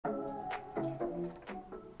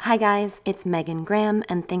Hi guys, it's Megan Graham,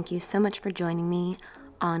 and thank you so much for joining me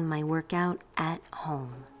on my workout at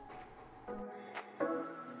home.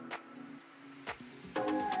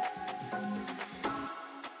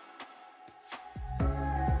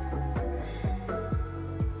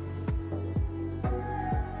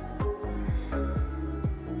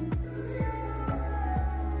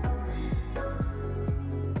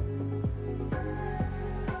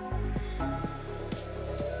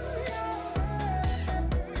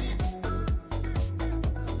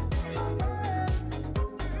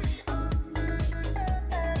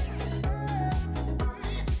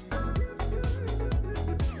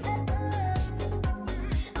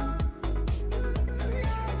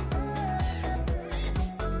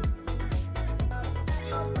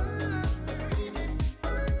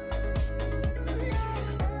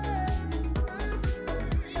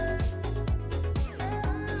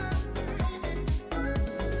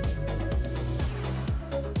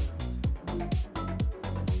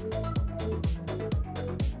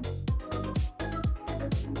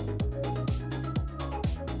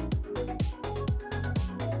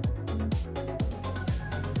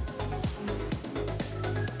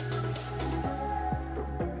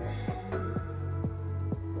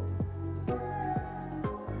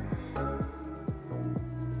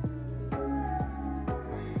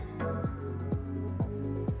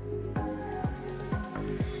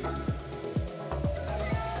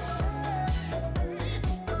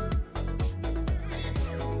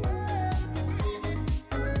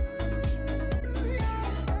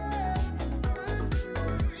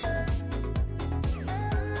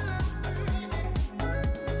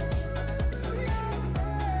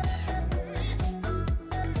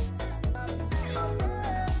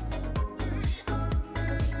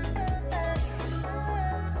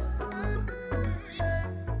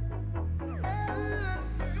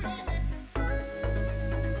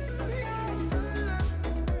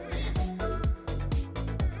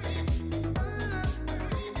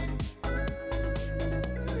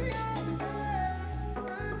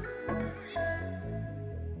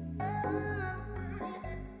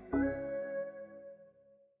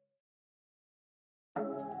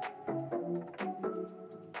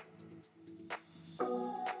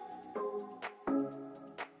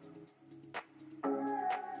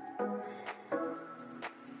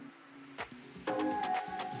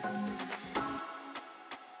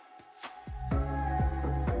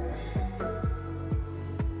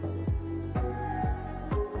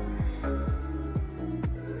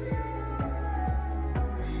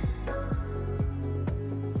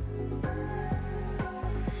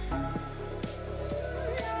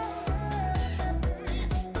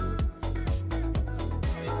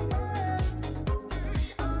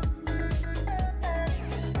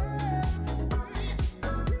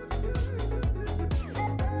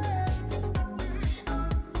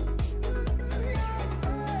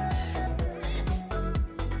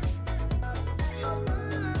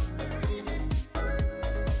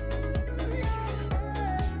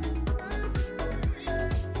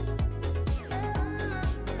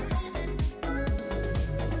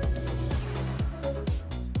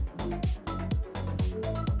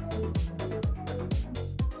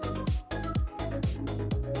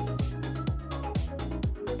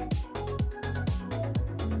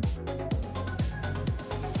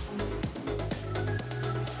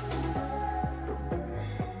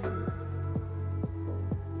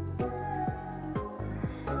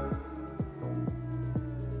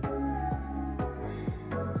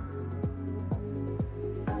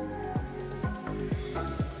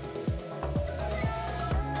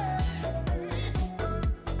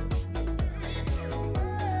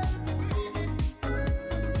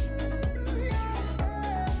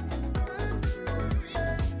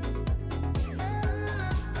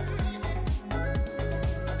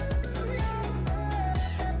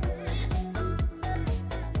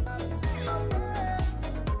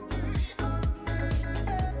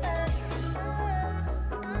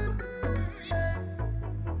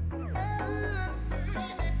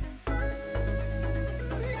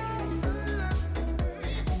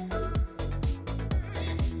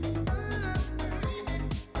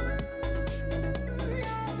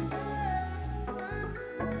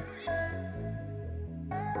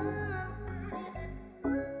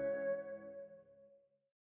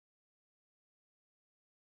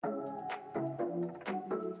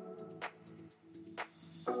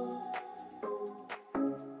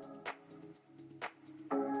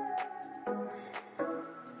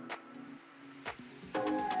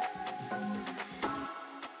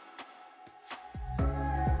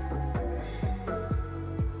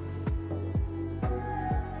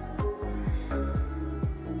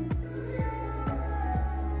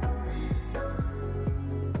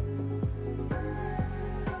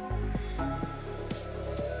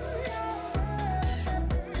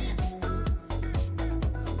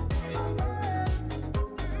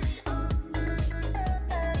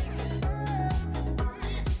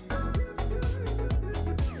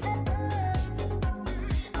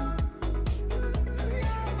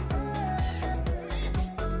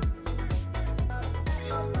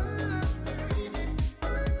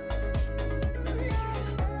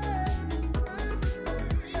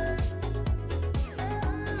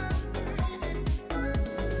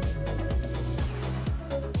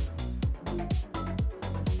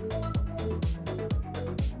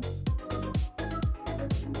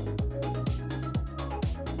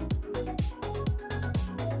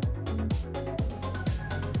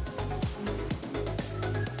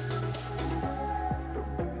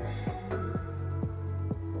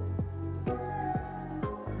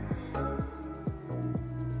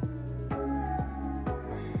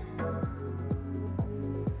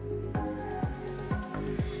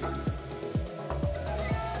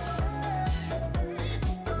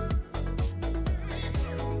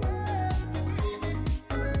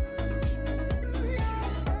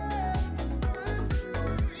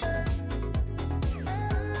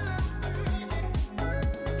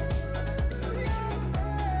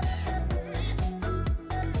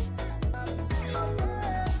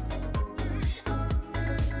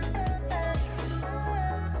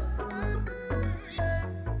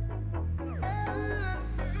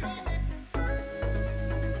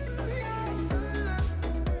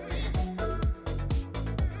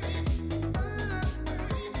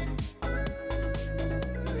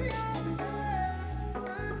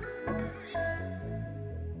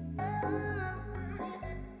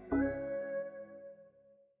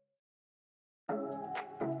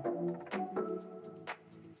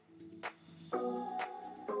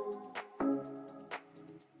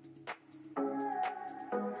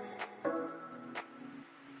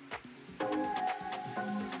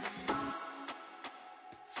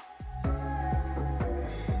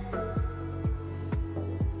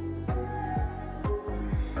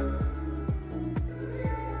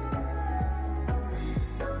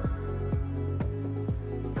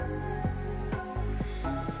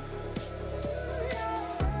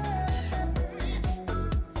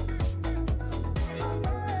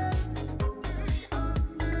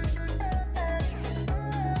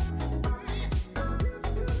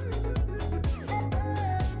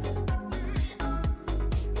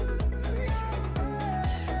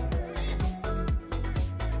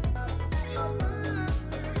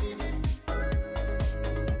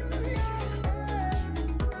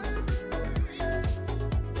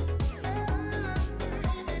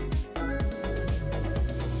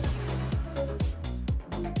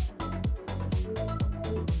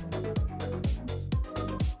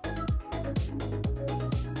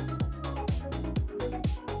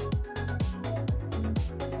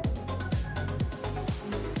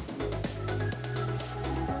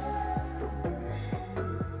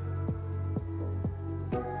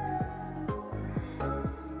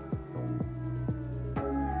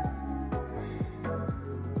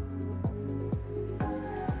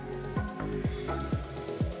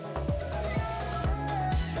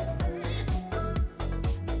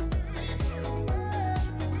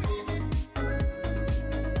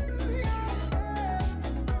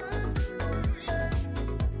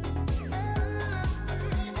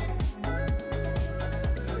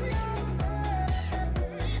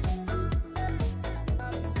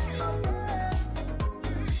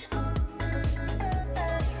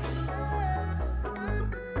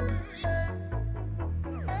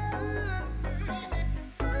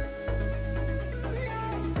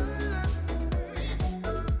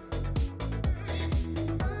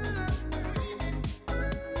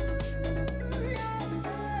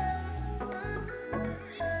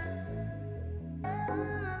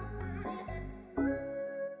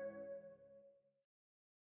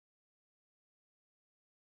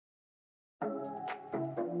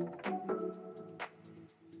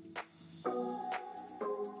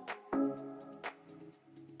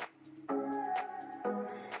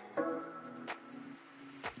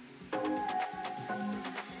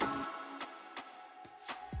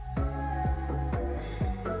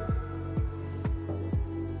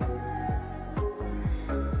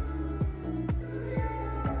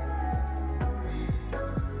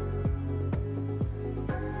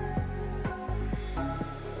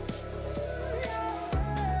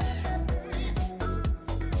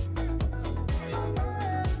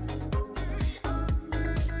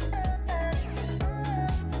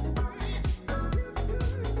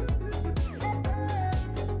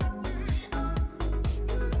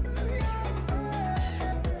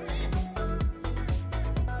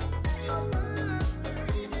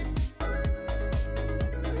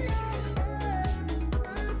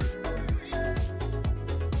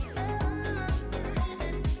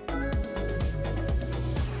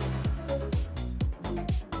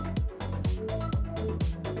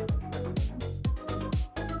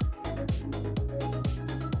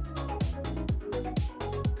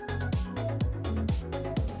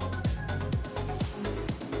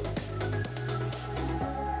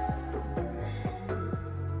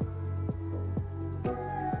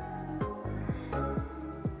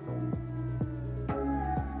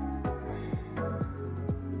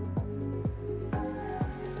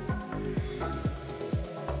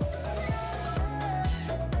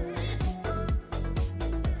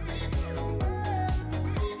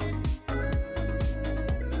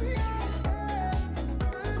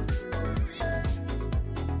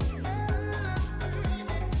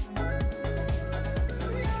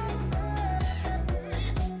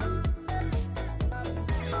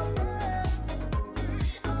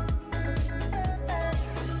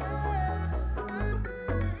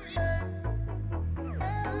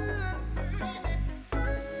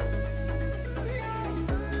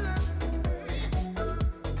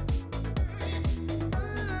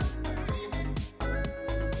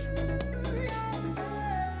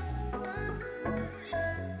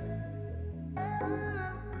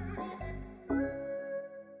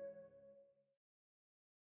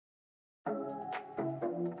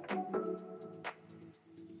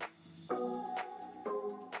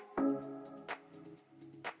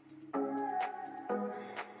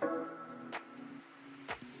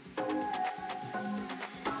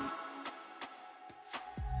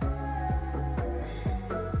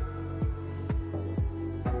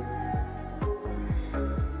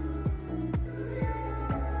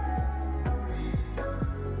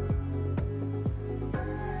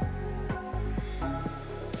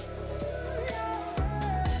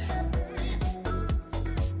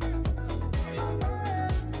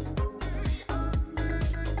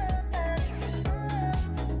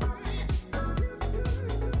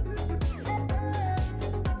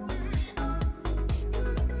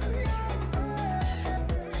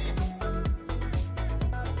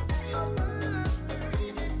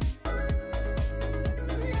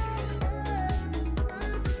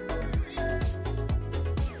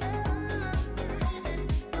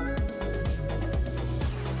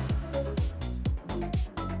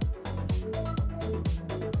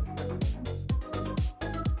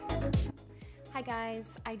 Hi guys,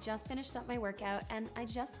 I just finished up my workout and I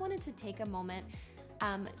just wanted to take a moment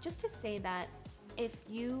just to say that if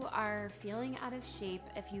you are feeling out of shape,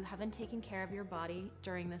 if you haven't taken care of your body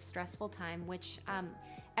during this stressful time, which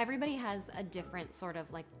everybody has a different sort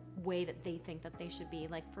of like way that they think that they should be.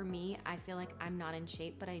 Like for me, I feel like I'm not in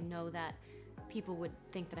shape, but I know that people would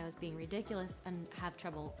think that I was being ridiculous and have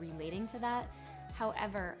trouble relating to that.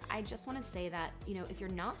 However, I just want to say that, if you're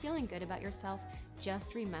not feeling good about yourself,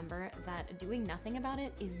 just remember that doing nothing about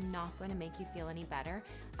it is not going to make you feel any better.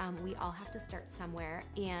 We all have to start somewhere.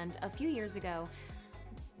 And a few years ago,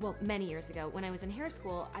 well, many years ago, when I was in hair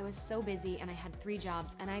school, I was so busy and I had 3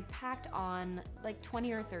 jobs and I packed on like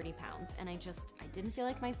 20 or 30 pounds and I didn't feel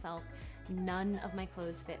like myself. None of my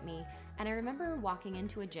clothes fit me. And I remember walking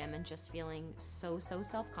into a gym and just feeling so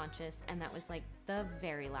self-conscious, and that was like the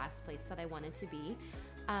very last place that I wanted to be.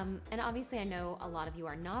 And obviously I know a lot of you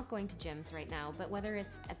are not going to gyms right now, but whether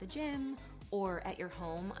it's at the gym or at your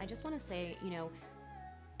home, I just want to say,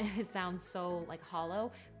 it sounds so like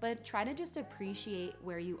hollow, but try to just appreciate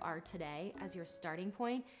where you are today as your starting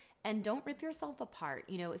point and don't rip yourself apart.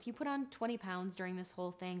 If you put on 20 pounds during this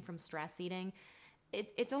whole thing from stress eating,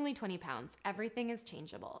 it's only 20 pounds. Everything is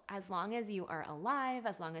changeable. As long as you are alive,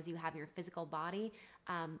 as long as you have your physical body,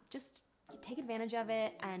 just take advantage of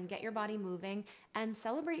it and get your body moving and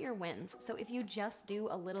celebrate your wins. So if you just do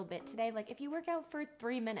a little bit today, like if you work out for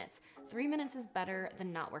 3 minutes, 3 minutes is better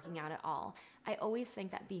than not working out at all. I always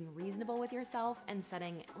think that being reasonable with yourself and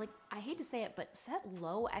setting, like, I hate to say it, but set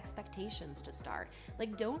low expectations to start.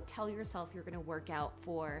 Like, don't tell yourself you're gonna work out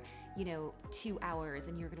for, 2 hours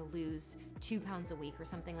and you're gonna lose 2 pounds a week or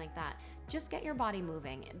something like that. Just get your body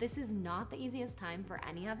moving. This is not the easiest time for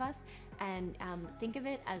any of us, and think of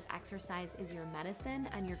it as exercise is your medicine,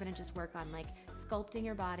 and you're gonna just work on like sculpting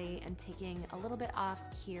your body and taking a little bit off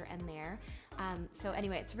here and there. So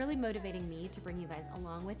anyway, it's really motivating me to bring you guys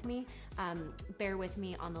along with me. Bear with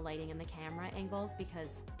me on the lighting and the camera angles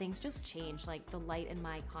because things just change. Like the light in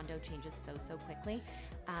my condo changes so quickly,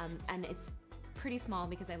 and it's pretty small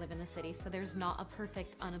because I live in the city, so there's not a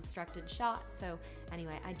perfect unobstructed shot. So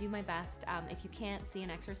anyway, I do my best. If you can't see an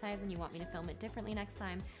exercise and you want me to film it differently next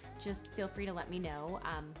time, just feel free to let me know.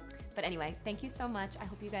 But anyway, thank you so much. I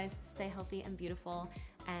hope you guys stay healthy and beautiful,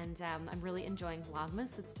 and I'm really enjoying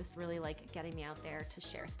Vlogmas. It's just really like getting me out there to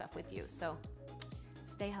share stuff with you. So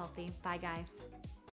stay healthy. Bye guys.